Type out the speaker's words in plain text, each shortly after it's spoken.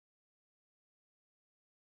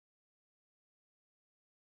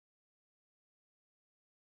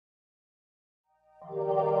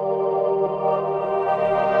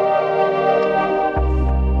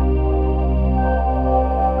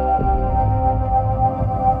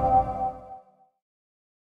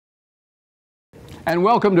And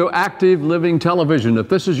welcome to Active Living Television. If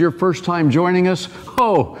this is your first time joining us,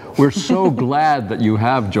 we're so glad that you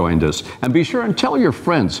have joined us. And be sure and tell your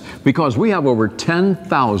friends, because we have over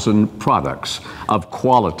 10,000 products of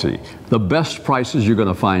quality, the best prices you're going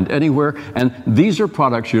to find anywhere. And these are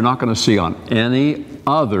products you're not going to see on any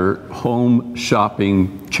other home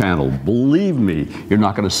shopping channel. Believe me, you're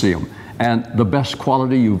not going to see them. And the best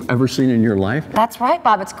quality you've ever seen in your life? That's right,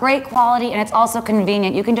 Bob. It's great quality and it's also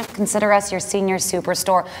convenient. You can just consider us your senior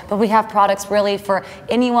superstore, but we have products really for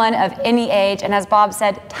anyone of any age. And as Bob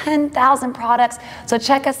said, 10,000 products. So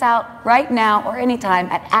check us out right now or anytime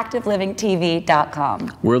at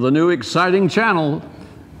ActiveLivingTV.com. We're the new exciting channel,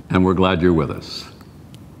 and we're glad you're with us.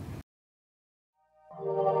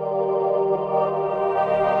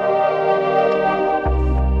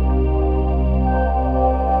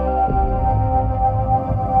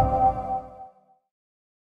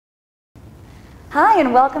 Hi,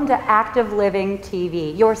 and welcome to Active Living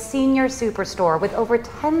TV, your senior superstore with over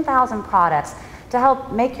 10,000 products to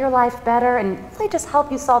help make your life better and really just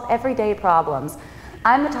help you solve everyday problems.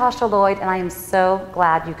 I'm Natasha Lloyd, and I am so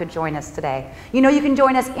glad you could join us today. You know, you can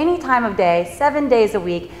join us any time of day, 7 days a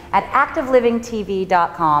week at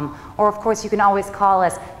ActiveLivingTV.com, or of course you can always call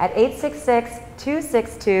us at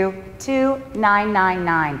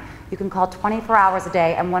 866-262-2999. You can call 24 hours a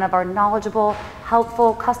day, and one of our knowledgeable,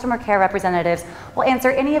 helpful customer care representatives will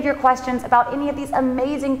answer any of your questions about any of these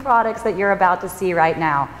amazing products that you're about to see right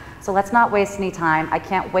now. So let's not waste any time. I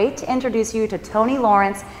can't wait to introduce you to Tony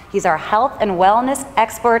Lawrence. He's our health and wellness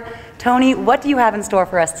expert. Tony, what do you have in store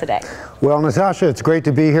for us today? Well, Natasha, it's great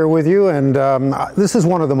to be here with you, and this is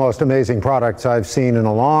one of the most amazing products I've seen in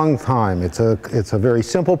a long time. It's a very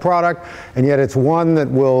simple product, and yet it's one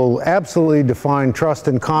that will absolutely define trust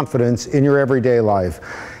and confidence in your everyday life.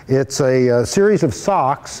 It's a series of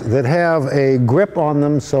socks that have a grip on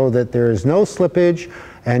them so that there's no slippage,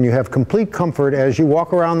 and you have complete comfort as you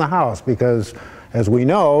walk around the house, because as we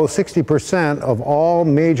know, 60% of all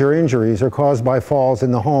major injuries are caused by falls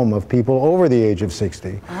in the home of people over the age of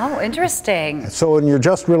 60. Oh, interesting. So when you're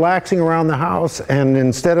just relaxing around the house, and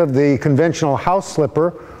instead of the conventional house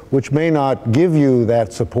slipper, which may not give you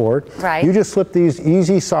that support, right, you just slip these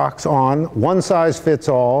easy socks on. One size fits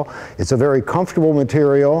all. It's a very comfortable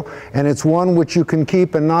material, and it's one which you can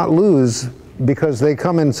keep and not lose, because they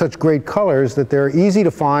come in such great colors that they're easy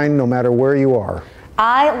to find no matter where you are.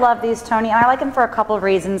 I love these, Tony, and I like them for a couple of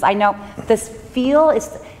reasons. I know this feel,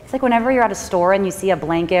 it's like whenever you're at a store and you see a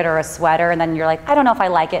blanket or a sweater and then you're like, I don't know if I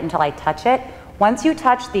like it until I touch it. Once you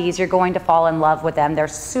touch these, you're going to fall in love with them. They're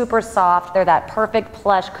super soft. They're that perfect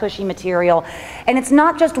plush, cushy material. And it's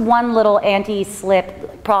not just one little anti-slip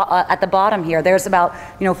at the bottom here. There's about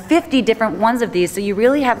 50 different ones of these, so you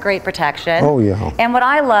really have great protection. Oh, yeah. And what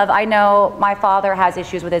I love, I know my father has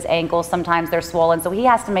issues with his ankles. Sometimes they're swollen, so he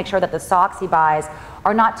has to make sure that the socks he buys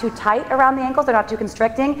are not too tight around the ankles, they're not too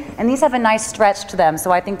constricting, and these have a nice stretch to them, so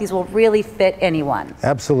I think these will really fit anyone.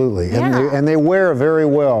 Absolutely, yeah. and they wear very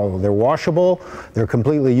well. They're washable, they're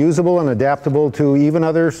completely usable and adaptable to even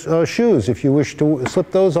other shoes. If you wish to slip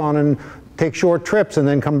those on and take short trips and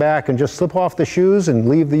then come back and just slip off the shoes and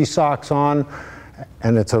leave these socks on,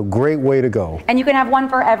 and it's a great way to go. And you can have one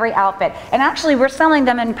for every outfit. And actually, we're selling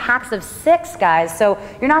them in packs of 6, guys. So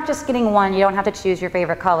you're not just getting one. You don't have to choose your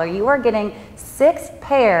favorite color. You are getting 6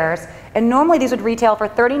 pairs. And normally these would retail for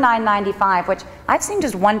 $39.95, which I've seen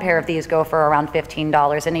just one pair of these go for around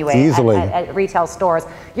 $15 anyway. Easily. At retail stores.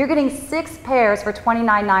 You're getting 6 pairs for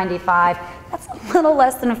 $29.95. That's a little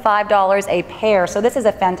less than $5 a pair. So this is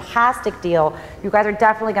a fantastic deal. You guys are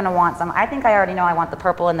definitely going to want some. I think I already know I want the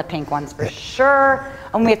purple and the pink ones for sure.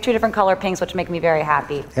 And we have 2 different color pinks, which make me very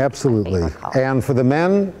happy. Absolutely. And for the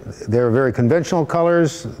men, they're very conventional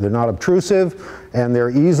colors. They're not obtrusive, and they're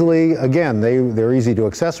easily, again, they're easy to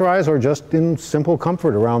accessorize or just in simple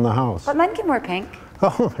comfort around the house. But men can wear pink.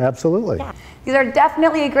 Oh, absolutely. Yeah. These are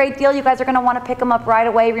definitely a great deal. You guys are going to want to pick them up right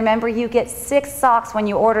away. Remember, you get 6 socks when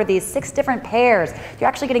you order these, 6 different pairs. You're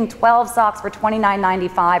actually getting 12 socks for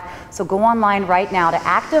 $29.95. So go online right now to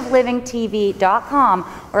ActiveLivingTV.com,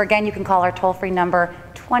 or again, you can call our toll-free number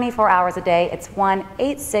 24 hours a day. It's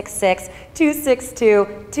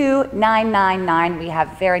 1-866-262-2999. We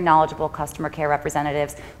have very knowledgeable customer care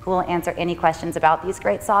representatives who will answer any questions about these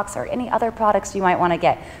great socks or any other products you might want to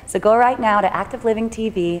get. So go right now to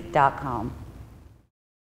ActiveLivingTV.com.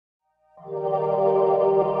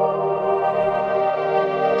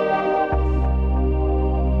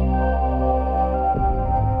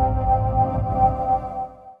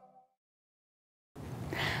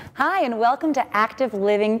 Hi, and welcome to Active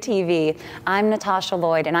Living TV. I'm Natasha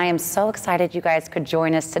Lloyd, and I am so excited you guys could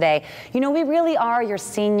join us today. You know, we really are your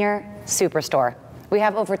senior superstore. We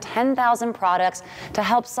have over 10,000 products to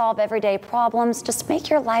help solve everyday problems, just make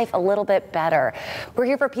your life a little bit better. We're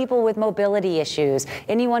here for people with mobility issues,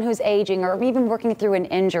 anyone who's aging or even working through an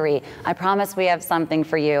injury. I promise we have something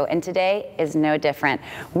for you, and today is no different.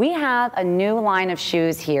 We have a new line of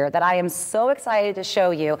shoes here that I am so excited to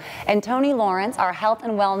show you, and Tony Lawrence, our health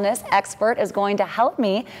and wellness expert, is going to help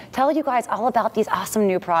me tell you guys all about these awesome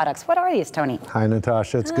new products. What are these, Tony? Hi,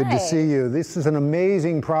 Natasha. It's good to see you. This is an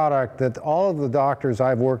amazing product that all of the doctors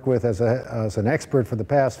I've worked with as an expert for the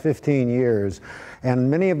past 15 years,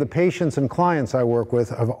 and many of the patients and clients I work with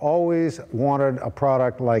have always wanted a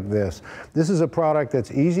product like this. This is a product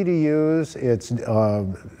that's easy to use. It's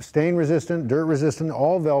stain resistant, dirt resistant,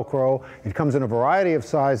 all Velcro. It comes in a variety of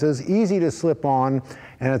sizes, easy to slip on,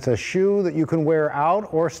 and it's a shoe that you can wear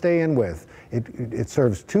out or stay in with. It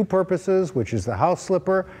serves two purposes, which is the house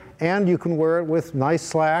slipper, and you can wear it with nice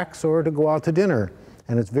slacks or to go out to dinner.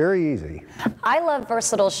 And it's very easy. I love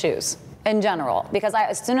versatile shoes in general because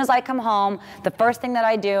as soon as I come home, the first thing that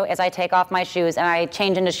I do is I take off my shoes and I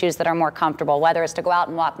change into shoes that are more comfortable, whether it's to go out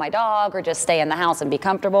and walk my dog or just stay in the house and be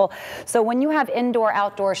comfortable. So when you have indoor,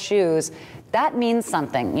 outdoor shoes, that means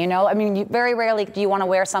something, you know? I mean, very rarely do you want to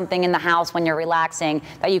wear something in the house when you're relaxing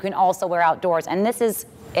that you can also wear outdoors, and this is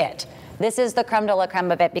it. This is the creme de la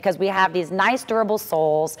creme of it because we have these nice durable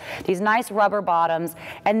soles, these nice rubber bottoms,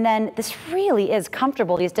 and then this really is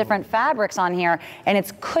comfortable, these different fabrics on here, and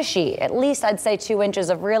it's cushy. At least I'd say 2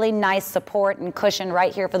 inches of really nice support and cushion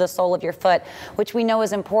right here for the sole of your foot, which we know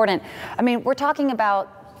is important. I mean, we're talking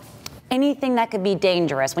about anything that could be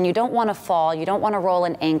dangerous. When you don't want to fall, you don't want to roll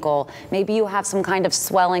an ankle, maybe you have some kind of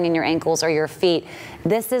swelling in your ankles or your feet,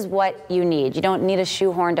 this is what you need. You don't need a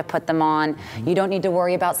shoehorn to put them on. You don't need to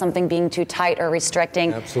worry about something being too tight or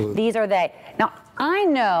restricting. Absolutely. These are they. Now, I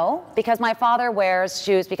know because my father wears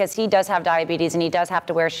shoes because he does have diabetes and he does have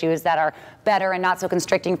to wear shoes that are better and not so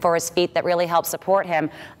constricting for his feet that really help support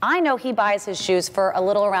him. I know he buys his shoes for a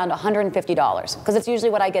little around $150 because it's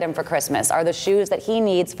usually what I get him for Christmas are the shoes that he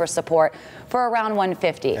needs for support for around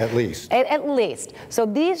 $150. At least. At least. So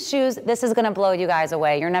these shoes, this is going to blow you guys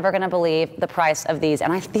away. You're never going to believe the price of these.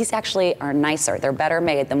 And these actually are nicer. They're better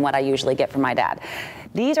made than what I usually get from my dad.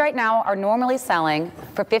 These right now are normally selling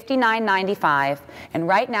for $59.95, and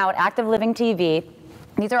right now at Active Living TV,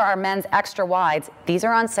 these are our men's extra wides. These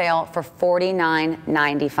are on sale for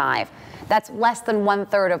 $49.95. That's less than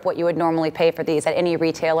 1/3 of what you would normally pay for these at any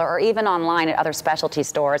retailer or even online at other specialty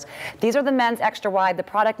stores. These are the men's extra wide. The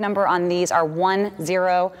product number on these are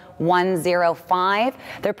 10105.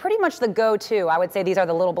 They're pretty much the go-to. I would say these are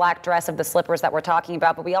the little black dress of the slippers that we're talking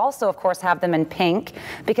about, but we also, of course, have them in pink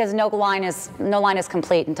because no line is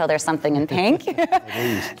complete until there's something in pink.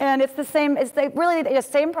 And it's the same. It's really the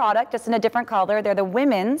same product, just in a different color. They're the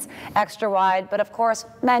women's extra wide, but of course,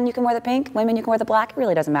 men you can wear the pink, women you can wear the black. It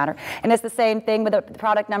really doesn't matter. And it's the same thing, but the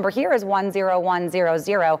product number here is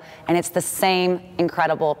 10100, and it's the same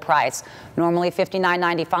incredible price. Normally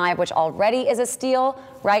 $59.95, which already is a steal.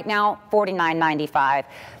 Right now, $49.95.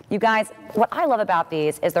 You guys, what I love about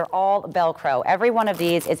these is they're all Velcro. Every one of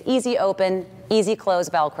these is easy open, easy close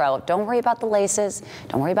Velcro. Don't worry about the laces.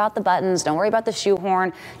 Don't worry about the buttons. Don't worry about the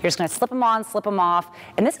shoehorn. You're just going to slip them on, slip them off.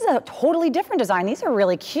 And this is a totally different design. These are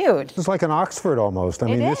really cute. It's like an Oxford almost. I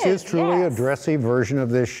mean, this is truly a dressy version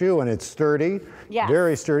of this shoe, and it's sturdy,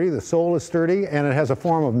 very sturdy. The sole is sturdy, and it has a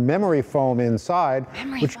form of memory foam inside,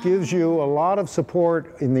 which gives you a lot of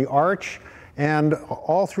support in the arch and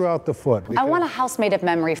all throughout the foot. I want a house made of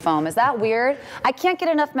memory foam. Is that weird? I can't get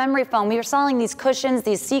enough memory foam. We are selling these cushions,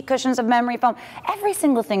 these seat cushions of memory foam. Every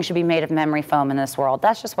single thing should be made of memory foam in this world.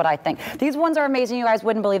 That's just what I think. These ones are amazing. You guys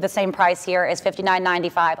wouldn't believe the same price here is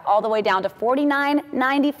 $59.95 all the way down to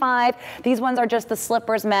 $49.95. These ones are just the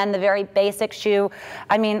slippers, men, the very basic shoe.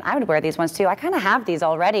 I mean, I would wear these ones too. I kind of have these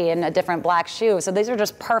already in a different black shoe. So these are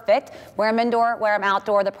just perfect. Wear them indoor, wear them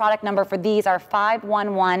outdoor. The product number for these are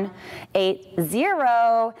 51180.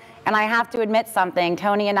 And I have to admit something.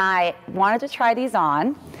 Tony and I wanted to try these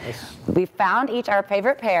on. We found each our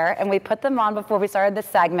favorite pair and we put them on before we started this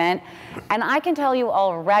segment. And I can tell you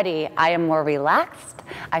already, I am more relaxed.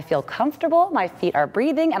 I feel comfortable. My feet are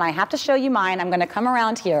breathing. And I have to show you mine. I'm going to come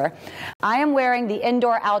around here. I am wearing the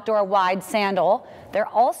indoor-outdoor wide sandal. They're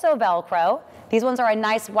also Velcro. These ones are a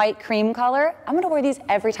nice white cream color. I'm going to wear these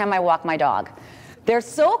every time I walk my dog. They're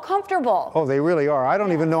so comfortable. Oh, they really are. I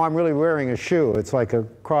don't even know I'm really wearing a shoe. It's like a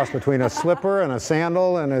cross between a slipper and a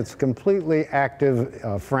sandal, and it's completely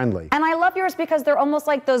active friendly. And I love your course, because they're almost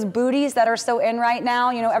like those booties that are so in right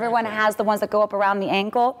now. You know, everyone has the ones that go up around the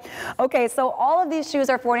ankle. Okay, so all of these shoes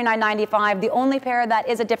are $49.95. The only pair that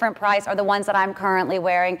is a different price are the ones that I'm currently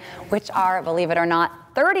wearing, which are, believe it or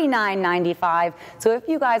not, $39.95. So if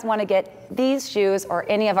you guys want to get these shoes or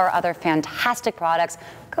any of our other fantastic products,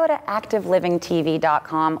 go to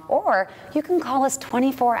activelivingtv.com, or you can call us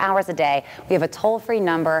 24 hours a day. We have a toll-free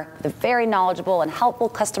number, the very knowledgeable and helpful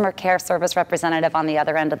customer care service representative on the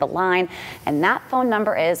other end of the line, and that phone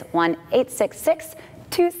number is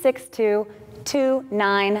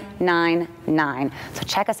 1-866-262-2999. So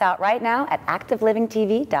check us out right now at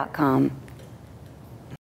activelivingtv.com.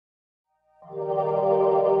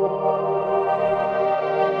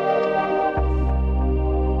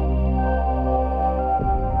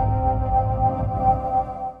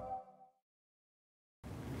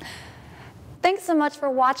 Thanks so much for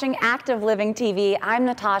watching Active Living TV. I'm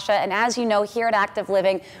Natasha, and as you know, here at Active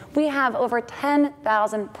Living, we have over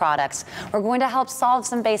 10,000 products. We're going to help solve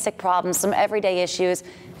some basic problems, some everyday issues,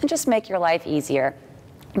 and just make your life easier.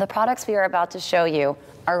 The products we are about to show you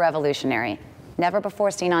are revolutionary, never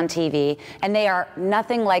before seen on TV, and they are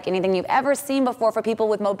nothing like anything you've ever seen before for people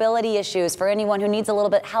with mobility issues, for anyone who needs a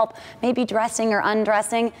little bit help, maybe dressing or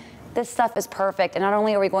undressing. This stuff is perfect, and not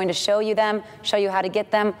only are we going to show you them, show you how to get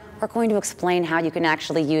them, we're going to explain how you can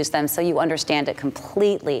actually use them so you understand it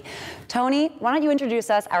completely. Tony, why don't you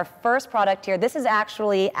introduce us our first product here? This is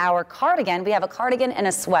actually our cardigan. We have a cardigan and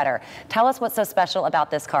a sweater. Tell us what's so special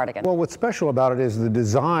about this cardigan. Well, what's special about it is the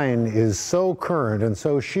design is so current and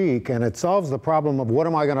so chic, and it solves the problem of what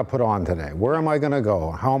am I going to put on today? Where am I going to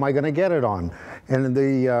go? How am I going to get it on?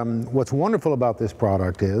 And what's wonderful about this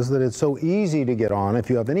product is that it's so easy to get on if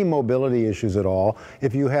you have any mobility issues at all,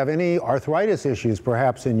 if you have any arthritis issues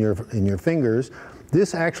perhaps in your fingers.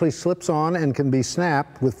 This actually slips on and can be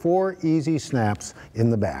snapped with 4 easy snaps in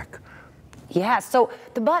the back. Yeah, so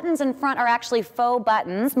the buttons in front are actually faux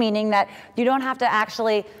buttons, meaning that you don't have to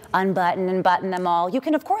actually unbutton and button them all. You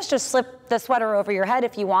can, of course, just slip the sweater over your head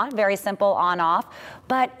if you want, very simple on-off,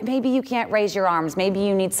 but maybe you can't raise your arms. Maybe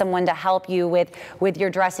you need someone to help you with your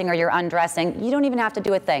dressing or your undressing. You don't even have to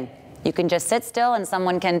do a thing. You can just sit still and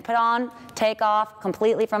someone can put on, take off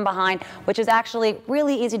completely from behind, which is actually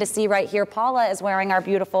really easy to see right here. Paula is wearing our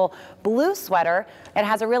beautiful blue sweater. It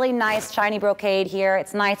has a really nice shiny brocade here.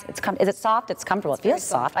 It's nice. Is it soft? It's comfortable. It feels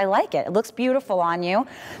soft. I like it. It looks beautiful on you.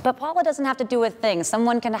 But Paula doesn't have to do a thing.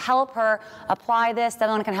 Someone can help her apply this.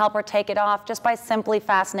 Someone can help her take it off just by simply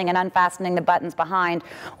fastening and unfastening the buttons behind.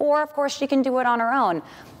 Or, of course, she can do it on her own.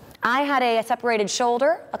 I had a separated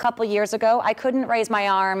shoulder a couple years ago. I couldn't raise my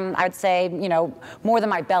arm, I would say, you know, more than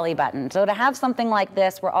my belly button. So to have something like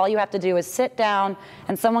this where all you have to do is sit down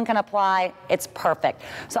and someone can apply, it's perfect.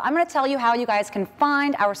 So I'm going to tell you how you guys can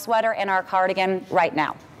find our sweater and our cardigan right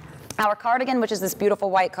now. Our cardigan, which is this beautiful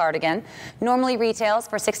white cardigan, normally retails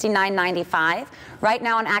for $69.95. Right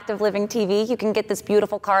now on Active Living TV, you can get this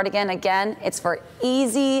beautiful cardigan. Again, it's for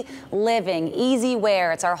easy living, easy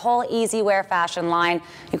wear. It's our whole easy wear fashion line.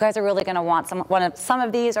 You guys are really going to want some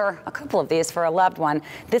of these or a couple of these for a loved one.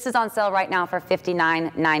 This is on sale right now for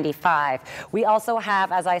 $59.95. We also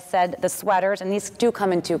have, as I said, the sweaters, and these do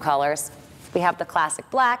come in 2 colors. We have the classic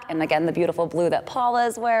black and again the beautiful blue that Paula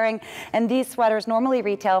is wearing. And these sweaters normally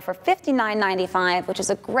retail for $59.95, which is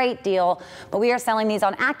a great deal. But we are selling these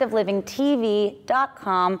on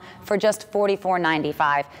activelivingtv.com for just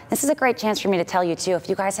 $44.95. This is a great chance for me to tell you too, if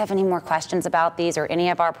you guys have any more questions about these or any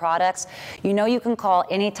of our products, you know you can call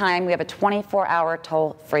anytime. We have a 24-hour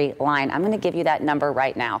toll-free line. I'm going to give you that number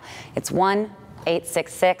right now. It's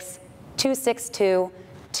 1-866-262-2999.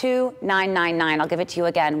 I'll give it to you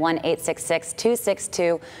again,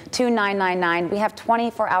 1-866-262-2999. We have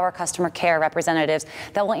 24-hour customer care representatives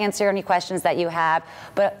that will answer any questions that you have.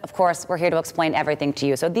 But of course, we're here to explain everything to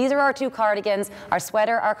you. So these are our 2 cardigans, our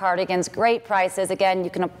sweater, our cardigans, great prices. Again, you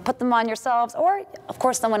can put them on yourselves, or of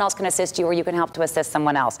course someone else can assist you, or you can help to assist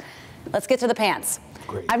someone else. Let's get to the pants.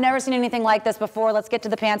 Great. I've never seen anything like this before. Let's get to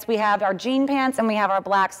the pants. We have our jean pants and we have our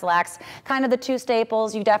black slacks. Kind of the 2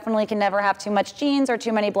 staples. You definitely can never have too much jeans or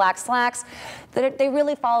too many black slacks. They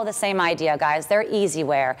really follow the same idea, guys. They're easy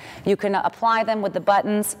wear. You can apply them with the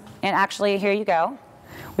buttons, and actually, here you go.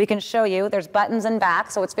 We can show you, there's buttons in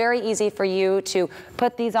back, so it's very easy for you to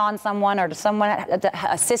put these on someone or to someone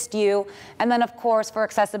to assist you. And then of course, for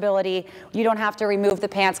accessibility, you don't have to remove the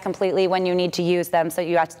pants completely when you need to use them, so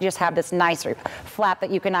you just have this nice flap that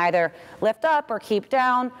you can either lift up or keep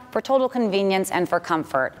down for total convenience and for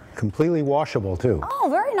comfort. Completely washable too. Oh,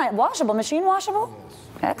 very nice. Washable, machine washable?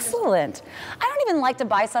 Excellent. I don't even like to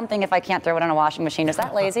buy something if I can't throw it in a washing machine. Is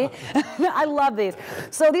that lazy? I love these.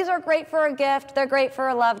 So these are great for a gift. They're great for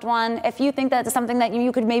a loved one. If you think that's something that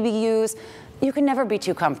you could maybe use, you can never be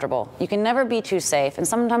too comfortable. You can never be too safe. And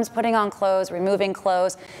sometimes putting on clothes, removing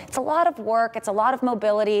clothes, it's a lot of work. It's a lot of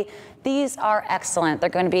mobility. These are excellent.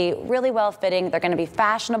 They're going to be really well fitting. They're going to be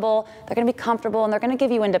fashionable. They're going to be comfortable, and they're going to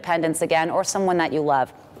give you independence again, or someone that you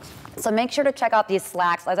love. So make sure to check out these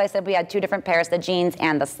slacks. As I said, we had 2 different pairs, the jeans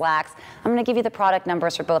and the slacks. I'm going to give you the product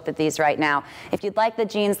numbers for both of these right now. If you'd like the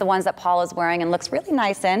jeans, the ones that Paul is wearing and looks really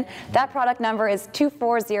nice in, that product number is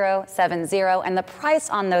 24070, and the price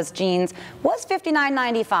on those jeans was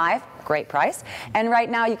 $59.95. Great price. And right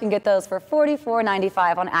now you can get those for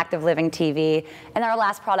 $44.95 on Active Living TV. And our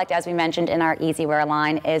last product, as we mentioned in our Easy Wear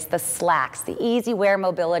line, is the slacks, the Easy Wear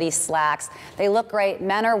Mobility slacks. They look great,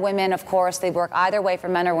 men or women, of course. They work either way for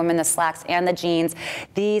men or women, the slacks and the jeans.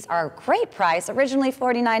 These are a great price, originally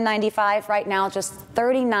 $49.95, right now just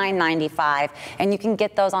 $39.95. And you can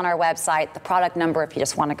get those on our website. The product number, if you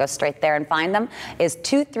just want to go straight there and find them, is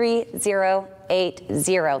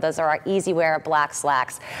 23080. Those are our Easy Wear black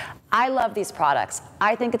slacks. I love these products.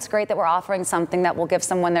 I think it's great that we're offering something that will give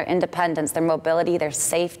someone their independence, their mobility, their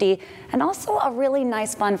safety, and also a really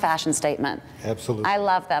nice, fun fashion statement. Absolutely. I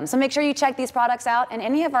love them. So make sure you check these products out and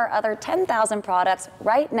any of our other 10,000 products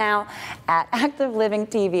right now at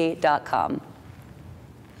activelivingtv.com.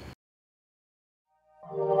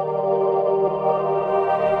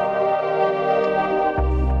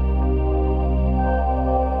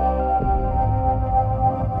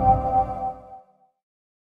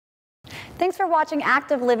 Thanks for watching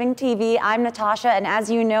Active Living TV. I'm Natasha, and as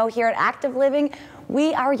you know, here at Active Living,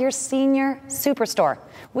 we are your senior superstore.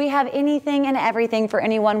 We have anything and everything for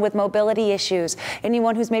anyone with mobility issues,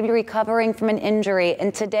 anyone who's maybe recovering from an injury.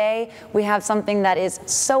 And today we have something that is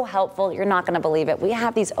so helpful, you're not going to believe it. We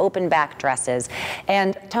have these open back dresses.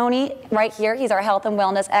 And Tony, right here, he's our health and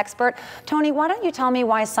wellness expert. Tony, why don't you tell me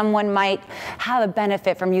why someone might have a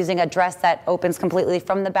benefit from using a dress that opens completely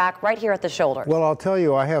from the back right here at the shoulder? Well, I'll tell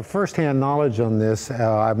you, I have firsthand knowledge on this.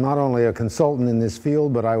 I'm not only a consultant in this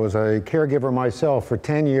field, but I was a caregiver myself for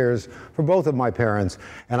 10 years for both of my parents.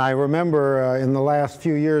 And I remember in the last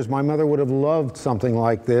few years, my mother would have loved something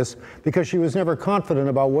like this because she was never confident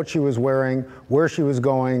about what she was wearing, where she was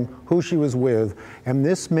going, who she was with. And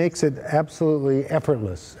this makes it absolutely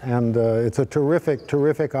effortless. And it's a terrific,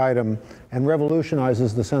 terrific item and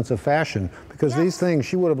revolutionizes the sense of fashion because these things,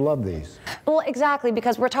 she would have loved these. Well, exactly,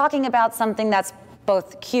 because we're talking about something that's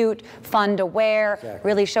both cute, fun to wear,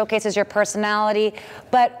 really showcases your personality,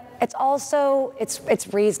 but it's also,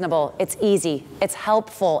 it's reasonable, it's easy, it's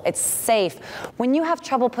helpful, it's safe. When you have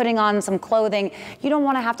trouble putting on some clothing, you don't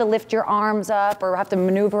want to have to lift your arms up or have to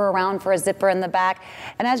maneuver around for a zipper in the back.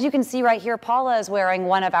 And as you can see right here, Paula is wearing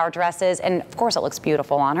one of our dresses, and of course it looks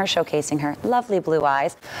beautiful on her, showcasing her lovely blue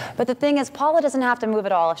eyes. But the thing is, Paula doesn't have to move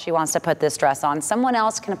at all if she wants to put this dress on. Someone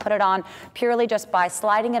else can put it on purely just by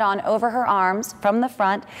sliding it on over her arms from the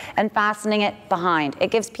front and fastening it behind.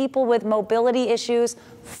 It gives people with mobility issues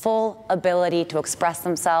full ability to express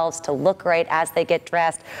themselves, to look great as they get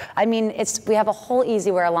dressed. I mean, we have a whole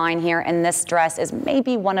Easy Wear line here, and this dress is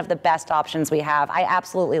maybe one of the best options we have. I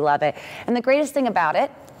absolutely love it. And the greatest thing about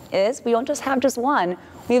it is we don't just have just one.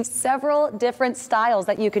 We have several different styles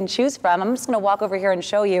that you can choose from. I'm just going to walk over here and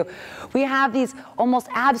show you. We have these almost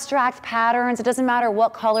abstract patterns. It doesn't matter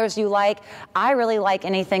what colors you like. I really like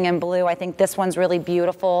anything in blue. I think this one's really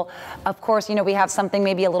beautiful. Of course, you know, we have something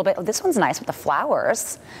maybe a little bit, oh, this one's nice with the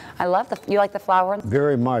flowers. I love you like the flower?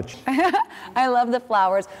 Very much. I love the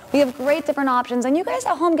flowers. We have great different options, and you guys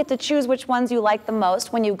at home get to choose which ones you like the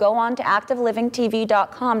most. When you go on to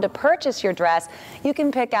activelivingtv.com to purchase your dress, you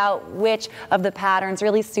can pick out which of the patterns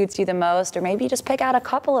really suits you the most, or maybe just pick out a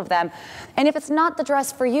couple of them. And if it's not the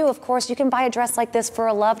dress for you, of course, you can buy a dress like this for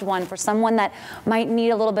a loved one, for someone that might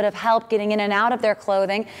need a little bit of help getting in and out of their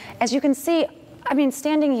clothing. As you can see, I mean,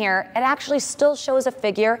 standing here, it actually still shows a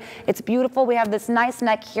figure. It's beautiful. We have this nice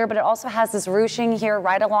neck here, but it also has this ruching here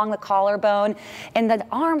right along the collarbone. And the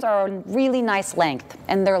arms are a really nice length,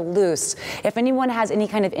 and they're loose. If anyone has any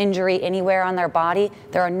kind of injury anywhere on their body,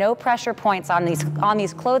 there are no pressure points on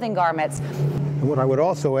these clothing garments. And what I would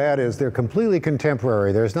also add is they're completely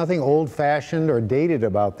contemporary. There's nothing old-fashioned or dated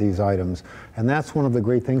about these items. And that's one of the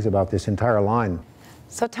great things about this entire line.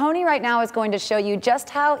 So Tony right now is going to show you just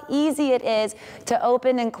how easy it is to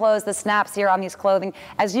open and close the snaps here on these clothing.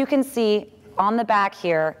 As you can see on the back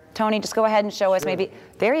here, Tony, just go ahead and show us maybe.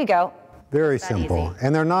 There you go. Very simple.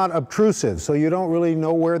 And they're not obtrusive, so you don't really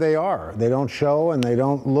know where they are. They don't show and they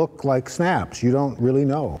don't look like snaps. You don't really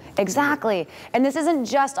know. Exactly. And this isn't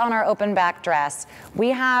just on our open back dress.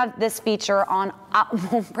 We have this feature on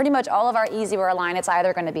pretty much all of our easywear line. It's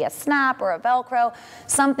either going to be a snap or a Velcro,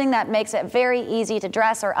 something that makes it very easy to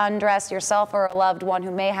dress or undress yourself or a loved one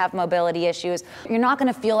who may have mobility issues. You're not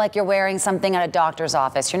going to feel like you're wearing something at a doctor's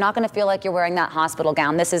office. You're not going to feel like you're wearing that hospital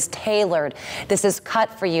gown. This is tailored. This is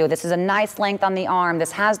cut for you. This is a nice length on the arm.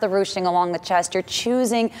 This has the ruching along the chest. You're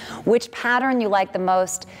choosing which pattern you like the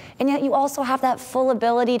most, and yet you also have that full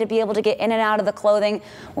ability to be able to get in and out of the clothing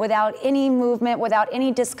without any movement, without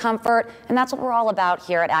any discomfort, and that's what we're all about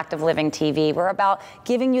here at Active Living TV. We're about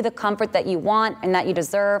giving you the comfort that you want and that you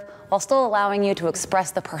deserve while still allowing you to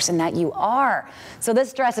express the person that you are. So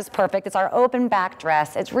this dress is perfect. It's our open back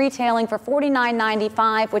dress. It's retailing for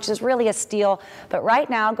 $49.95, which is really a steal, but right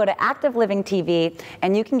now go to Active Living TV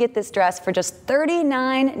and you can get this dress for just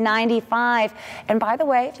 $39.95. And by the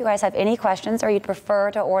way, if you guys have any questions or you'd prefer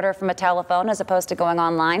to order from a telephone as opposed to going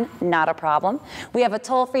online, not a problem. We have a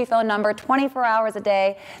toll-free phone number 24 hours a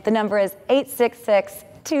day. The number is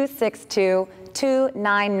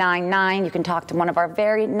 866-262-2999. You can talk to one of our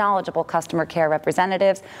very knowledgeable customer care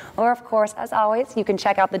representatives. Or of course, as always, you can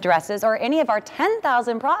check out the dresses or any of our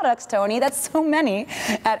 10,000 products, Tony, that's so many,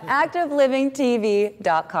 at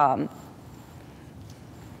activelivingtv.com.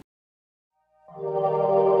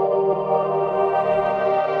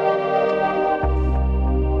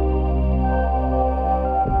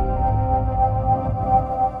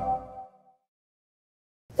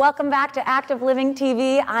 Welcome back to Active Living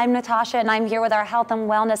TV. I'm Natasha and I'm here with our health and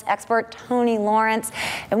wellness expert, Tony Lawrence.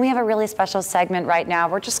 And we have a really special segment right now.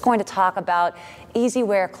 We're just going to talk about easy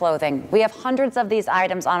wear clothing. We have hundreds of these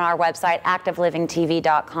items on our website,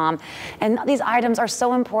 activelivingtv.com. And these items are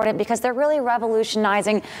so important because they're really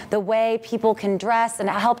revolutionizing the way people can dress and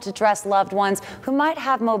help to dress loved ones who might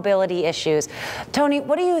have mobility issues. Tony,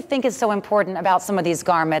 what do you think is so important about some of these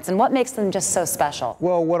garments and what makes them just so special?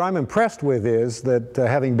 Well, what I'm impressed with is that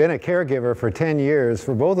having been a caregiver for 10 years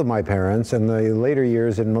for both of my parents and the later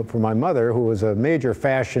years for my mother, who was a major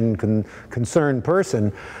fashion concerned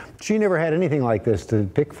person, she never had anything like this to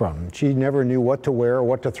pick from. She never knew what to wear, or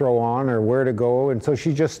what to throw on, or where to go, and so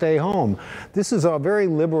she'd just stay home. This is a very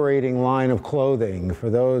liberating line of clothing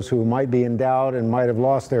for those who might be in doubt and might have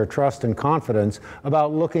lost their trust and confidence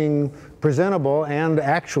about looking presentable and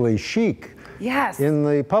actually chic. Yes.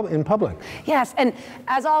 In public. Yes, and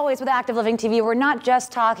as always with Active Living TV, we're not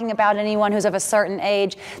just talking about anyone who's of a certain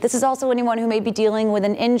age. This is also anyone who may be dealing with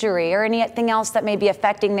an injury or anything else that may be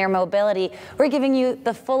affecting their mobility. We're giving you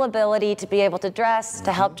the full ability to be able to dress,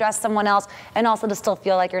 to help dress someone else, and also to still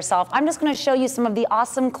feel like yourself. I'm just going to show you some of the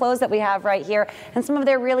awesome clothes that we have right here and some of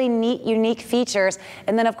their really neat, unique features.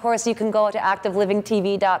 And then, of course, you can go to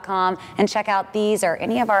activelivingtv.com and check out these or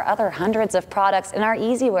any of our other hundreds of products in our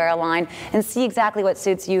easywear line and see exactly what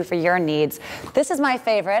suits you for your needs. This is my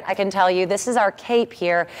favorite, I can tell you. This is our cape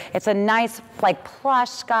here. It's a nice, like, plush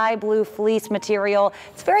sky blue fleece material.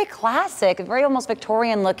 It's very classic, very almost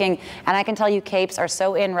Victorian looking, and I can tell you capes are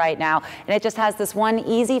so in right now. And it just has this one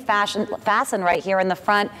easy fasten right here in the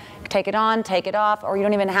front. Take it on, take it off, or you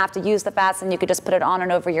don't even have to use the fasten. You could just put it on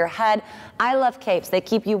and over your head. I love capes. They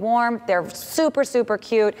keep you warm. They're super, super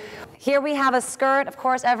cute. Here we have a skirt. Of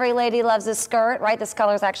course, every lady loves a skirt, right? This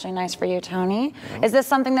color is actually nice for you, Tony. Is this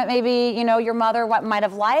something that maybe, you know, your mother might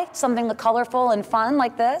have liked? Something colorful and fun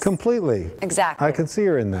like this? Completely. Exactly. I can see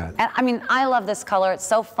her in that. And I mean, I love this color. It's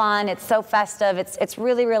so fun. It's so festive. It's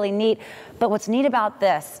really, really neat. But what's neat about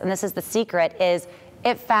this, and this is the secret, is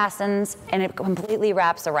it fastens and it completely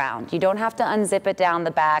wraps around. You don't have to unzip it down the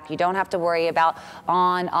back. You don't have to worry about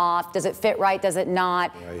on, off, does it fit right, does it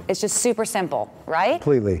not? Right. It's just super simple, right?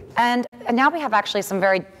 Completely. And now we have actually some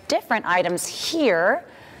very different items here.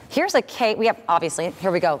 Here's a cape. We have, obviously,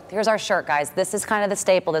 here we go. Here's our shirt, guys. This is kind of the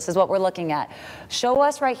staple. This is what we're looking at. Show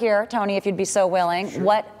us right here, Tony, if you'd be so willing, sure.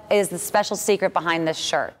 What is the special secret behind this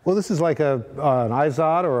shirt? Well, this is like an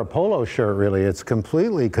Izod or a polo shirt, really. It's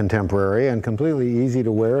completely contemporary and completely easy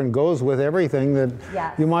to wear and goes with everything that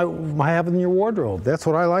you might have in your wardrobe. That's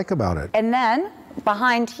what I like about it. And then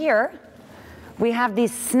behind here, we have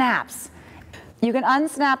these snaps. You can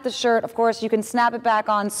unsnap the shirt, of course, you can snap it back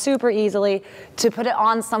on super easily to put it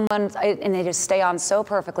on someone, and they just stay on so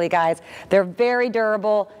perfectly, guys. They're very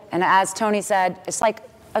durable, and as Tony said, it's like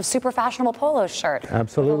a super fashionable polo shirt.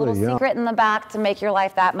 Absolutely, with a little secret in the back to make your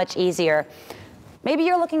life that much easier. Maybe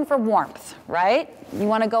you're looking for warmth, right? You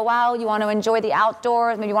want to go out, you want to enjoy the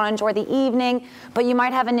outdoors, maybe you want to enjoy the evening, but you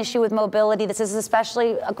might have an issue with mobility. This is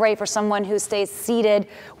especially great for someone who stays seated.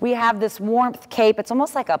 We have this warmth cape. It's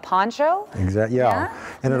almost like a poncho. Exactly. Yeah.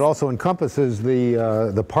 And it also encompasses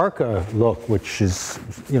the parka look, which is,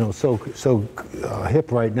 you know, so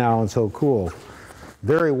hip right now and so cool.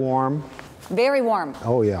 Very warm. Very warm.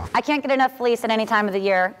 Oh, yeah. I can't get enough fleece at any time of the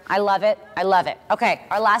year. I love it. I love it. Okay,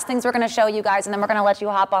 our last things we're going to show you guys, and then we're going to let you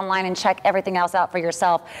hop online and check everything else out for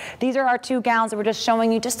yourself. These are our 2 gowns that we're just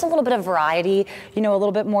showing you just a little bit of variety, you know, a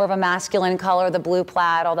little bit more of a masculine color, the blue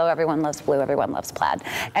plaid, although everyone loves blue, everyone loves plaid.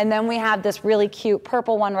 And then we have this really cute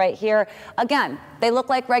purple one right here. Again, they look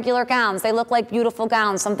like regular gowns. They look like beautiful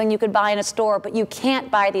gowns, something you could buy in a store, but you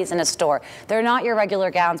can't buy these in a store. They're not your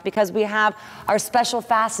regular gowns because we have our special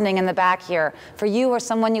fastening in the back here. For you or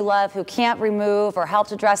someone you love who can't remove or help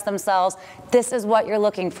to dress themselves, this is what you're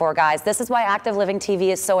looking for, guys. This is why Active Living TV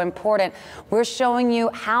is so important. We're showing you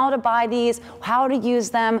how to buy these, how to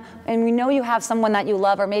use them, and we know you have someone that you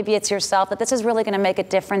love, or maybe it's yourself, that this is really gonna make a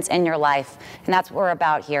difference in your life. And that's what we're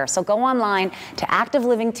about here. So go online to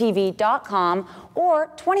activelivingtv.com or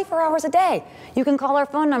 24 hours a day. You can call our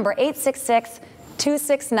phone number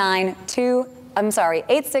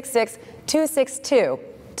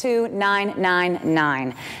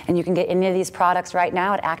 866-262-2999, and you can get any of these products right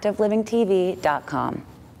now at activelivingtv.com.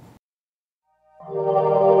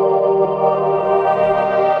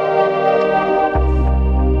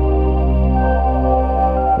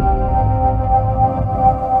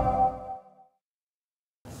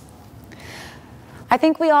 I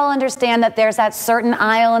think we all understand that there's that certain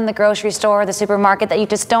aisle in the grocery store or the supermarket that you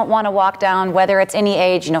just don't want to walk down, whether it's any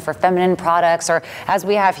age, you know, for feminine products or, as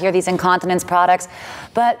we have here, these incontinence products.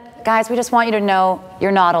 But guys, we just want you to know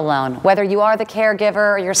you're not alone. Whether you are the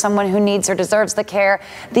caregiver or you're someone who needs or deserves the care,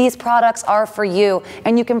 these products are for you.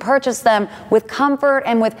 And you can purchase them with comfort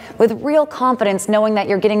and with real confidence, knowing that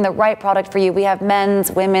you're getting the right product for you. We have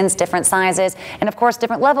men's, women's, different sizes, and of course,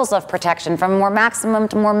 different levels of protection, from more maximum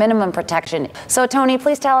to more minimum protection. So Tony,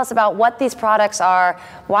 please tell us about what these products are,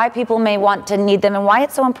 why people may want to need them, and why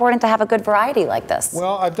it's so important to have a good variety like this.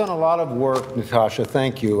 Well, I've done a lot of work, Natasha,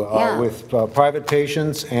 thank you, with private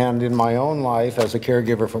patients and in my own life as a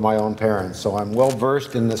caregiver for my own parents. So I'm well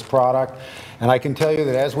versed in this product, and I can tell you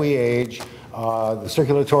that as we age, the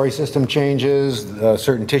circulatory system changes,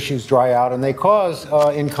 certain tissues dry out, and they cause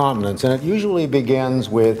incontinence. And it usually begins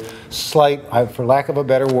with slight, for lack of a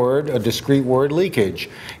better word, a discreet word, leakage.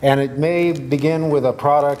 And it may begin with a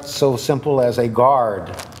product so simple as a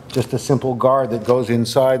guard, just a simple guard that goes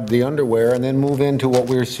inside the underwear, and then move into what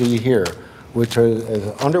we see here, which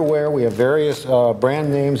is underwear. We have various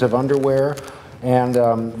brand names of underwear. And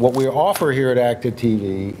what we offer here at Active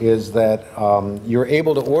TV is that you're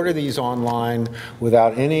able to order these online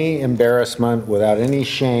without any embarrassment, without any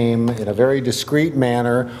shame, in a very discreet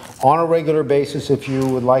manner, on a regular basis if you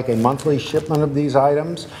would like a monthly shipment of these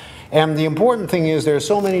items. And the important thing is there's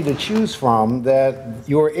so many to choose from that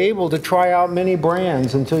you're able to try out many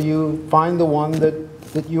brands until you find the one that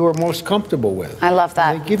you are most comfortable with. I love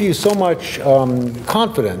that. They give you so much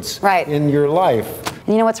confidence in your life.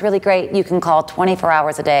 You know what's really great? You can call 24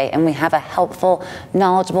 hours a day, and we have a helpful,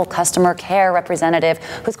 knowledgeable customer care representative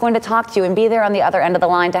who's going to talk to you and be there on the other end of the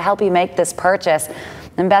line to help you make this purchase.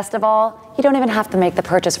 And best of all, you don't even have to make the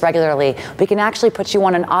purchase regularly. We can actually put you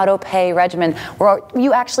on an auto pay regimen where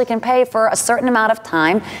you actually can pay for a certain amount of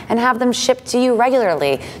time and have them shipped to you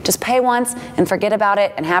regularly. Just pay once and forget about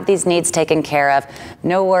it and have these needs taken care of.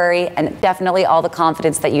 No worry, and definitely all the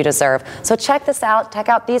confidence that you deserve. So check this out. Check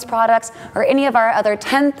out these products or any of our other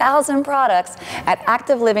 10,000 products at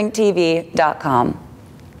activelivingtv.com.